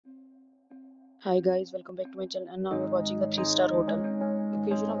Hi guys, welcome back to my channel and now we're watching a 3-star hotel.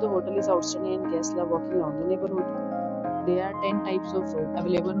 Location of the hotel is outstanding and guests love walking around the neighborhood. There are 10 types of rooms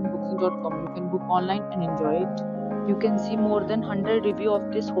available on booking.com. You can book online and enjoy it. You can see more than 100 reviews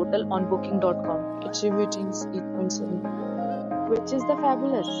of this hotel on booking.com. Its review ratings 8.7, which is the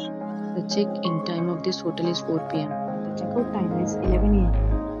fabulous. The check-in time of this hotel is 4 p.m. The checkout time is 11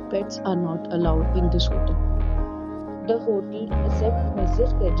 a.m. Pets are not allowed in this hotel. The hotel accepts major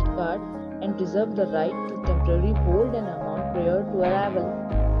credit card and reserve the right to temporarily hold an amount prior to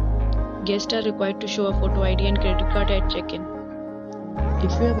arrival. Guests are required to show a photo ID and credit card at check-in.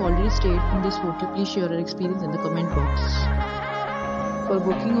 If you have already stayed in this hotel, please share your experience in the comment box. For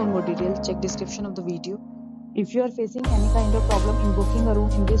booking or more details, check description of the video. If you are facing any kind of problem in booking a room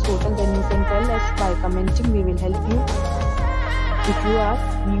in this hotel, then you can tell us by commenting. We will help you. If you are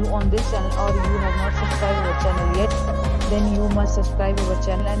new on this channel or you have not subscribed our channel yet, then you must subscribe our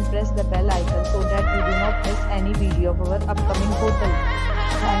channel and press the bell icon so that you do not miss any video of our upcoming hotel.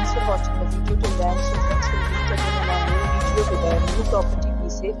 Thanks for watching the video till then. So friends will be checking on our new video with our new property. Be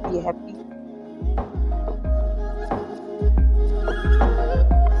safe, be happy.